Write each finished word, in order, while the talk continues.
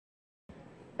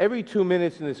Every 2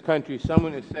 minutes in this country,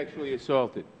 someone is sexually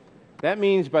assaulted. That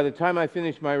means by the time I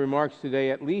finish my remarks today,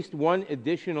 at least one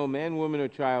additional man, woman, or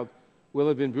child will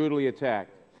have been brutally attacked.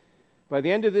 By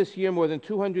the end of this year, more than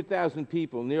 200,000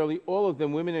 people, nearly all of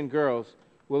them women and girls,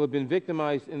 will have been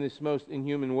victimized in this most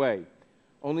inhuman way.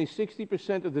 Only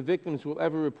 60% of the victims will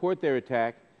ever report their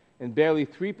attack, and barely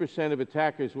 3% of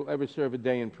attackers will ever serve a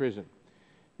day in prison.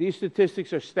 These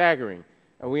statistics are staggering,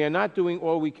 and we are not doing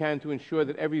all we can to ensure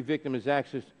that every victim has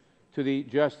access to the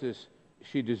justice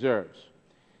she deserves.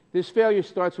 This failure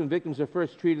starts when victims are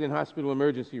first treated in hospital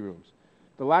emergency rooms.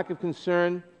 The lack of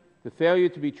concern, the failure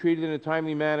to be treated in a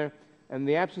timely manner, and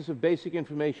the absence of basic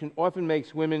information often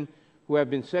makes women who have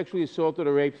been sexually assaulted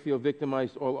or raped feel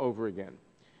victimized all over again.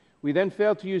 We then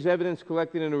fail to use evidence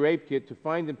collected in a rape kit to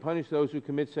find and punish those who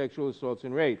commit sexual assaults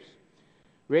and rapes.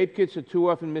 Rape kits are too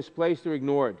often misplaced or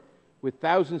ignored, with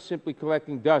thousands simply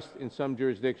collecting dust in some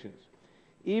jurisdictions.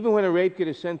 Even when a rape kit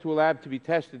is sent to a lab to be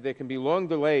tested, there can be long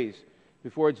delays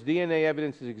before its DNA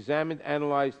evidence is examined,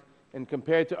 analyzed, and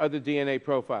compared to other DNA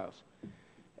profiles.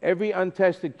 Every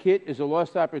untested kit is a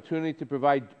lost opportunity to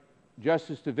provide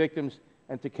justice to victims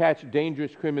and to catch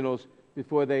dangerous criminals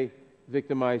before they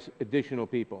victimize additional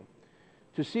people.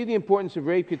 To see the importance of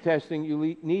rape kit testing,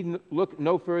 you need look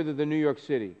no further than New York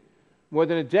City. More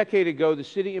than a decade ago, the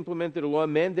city implemented a law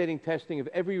mandating testing of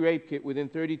every rape kit within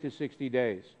 30 to 60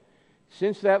 days.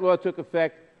 Since that law took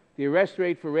effect, the arrest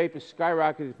rate for rape has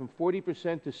skyrocketed from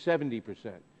 40% to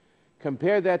 70%.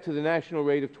 Compare that to the national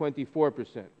rate of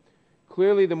 24%.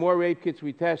 Clearly, the more rape kits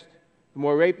we test, the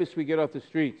more rapists we get off the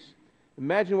streets.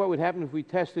 Imagine what would happen if we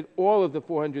tested all of the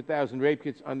 400,000 rape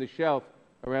kits on the shelf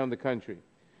around the country.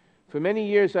 For many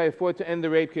years, I have fought to end the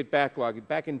rape kit backlog.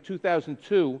 Back in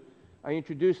 2002, I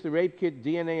introduced the Rape Kit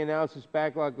DNA Analysis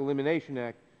Backlog Elimination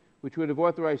Act, which would have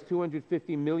authorized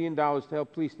 $250 million to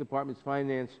help police departments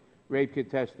finance rape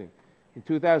kit testing. In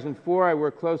 2004, I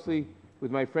worked closely with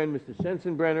my friend Mr.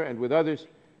 Sensenbrenner and with others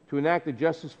to enact the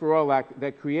Justice for All Act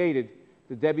that created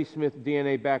the Debbie Smith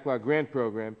DNA Backlog Grant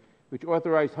Program, which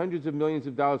authorized hundreds of millions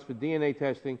of dollars for DNA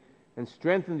testing and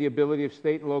strengthened the ability of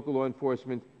state and local law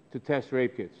enforcement to test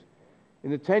rape kits.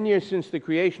 In the 10 years since the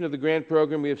creation of the grant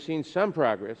program, we have seen some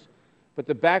progress, but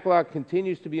the backlog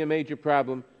continues to be a major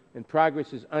problem, and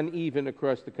progress is uneven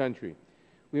across the country.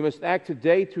 We must act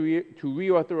today to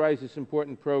reauthorize this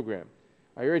important program.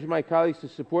 I urge my colleagues to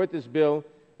support this bill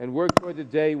and work toward the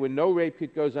day when no rape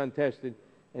kit goes untested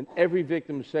and every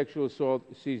victim of sexual assault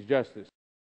sees justice.